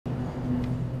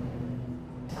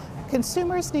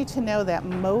Consumers need to know that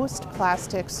most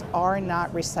plastics are not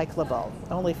recyclable.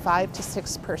 Only 5 to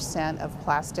 6% of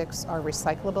plastics are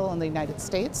recyclable in the United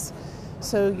States.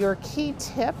 So your key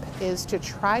tip is to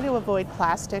try to avoid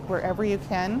plastic wherever you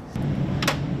can.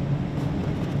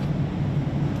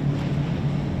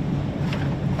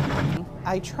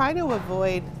 I try to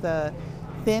avoid the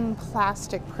thin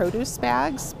plastic produce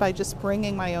bags by just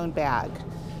bringing my own bag.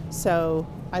 So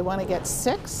I want to get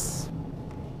 6.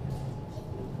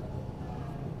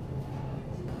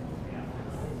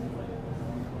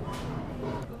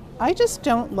 I just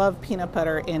don't love peanut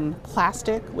butter in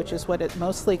plastic, which is what it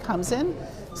mostly comes in.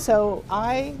 So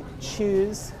I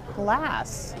choose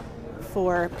glass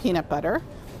for peanut butter.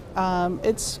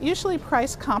 It's usually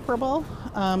price comparable.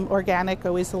 Organic,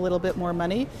 always a little bit more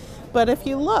money. But if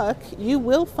you look, you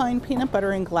will find peanut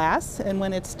butter in glass, and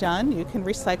when it's done, you can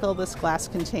recycle this glass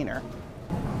container.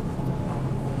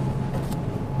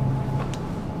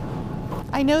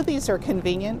 I know these are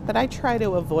convenient, but I try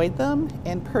to avoid them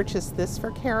and purchase this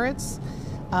for carrots.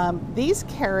 These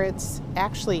carrots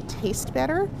actually taste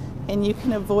better, and you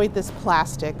can avoid this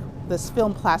plastic. This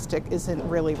film plastic isn't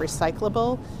really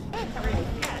recyclable.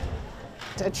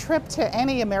 A trip to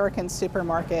any American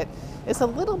supermarket is a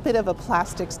little bit of a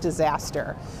plastics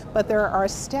disaster, but there are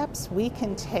steps we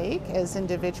can take as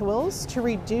individuals to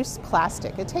reduce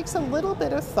plastic. It takes a little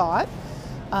bit of thought.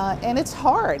 And it's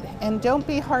hard, and don't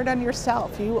be hard on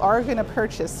yourself. You are going to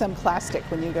purchase some plastic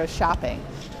when you go shopping.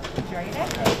 Enjoy your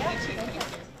day.